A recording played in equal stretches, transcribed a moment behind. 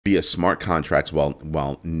via smart contracts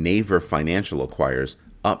while Naver Financial acquires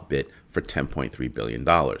Upbit for $10.3 billion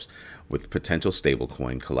with potential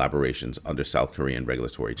stablecoin collaborations under South Korean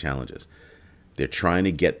regulatory challenges. They're trying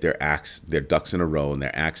to get their ducks in a row and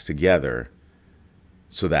their acts together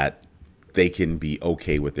so that they can be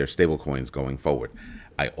okay with their stablecoins going forward.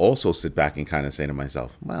 I also sit back and kind of say to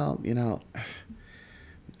myself, well,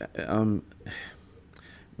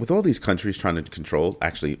 with all these countries trying to control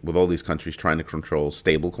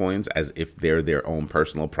stablecoins as if they're their own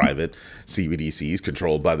personal private CBDCs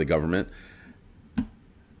controlled by the government,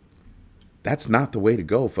 that's not the way to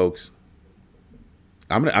go, folks.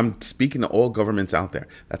 I'm speaking to all governments out there.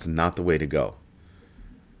 That's not the way to go.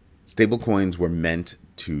 Stablecoins were meant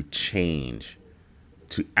to change,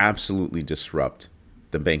 to absolutely disrupt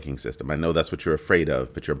the banking system. I know that's what you're afraid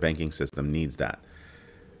of, but your banking system needs that.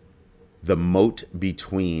 The moat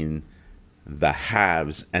between the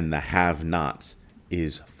haves and the have-nots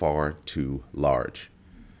is far too large.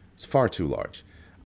 It's far too large.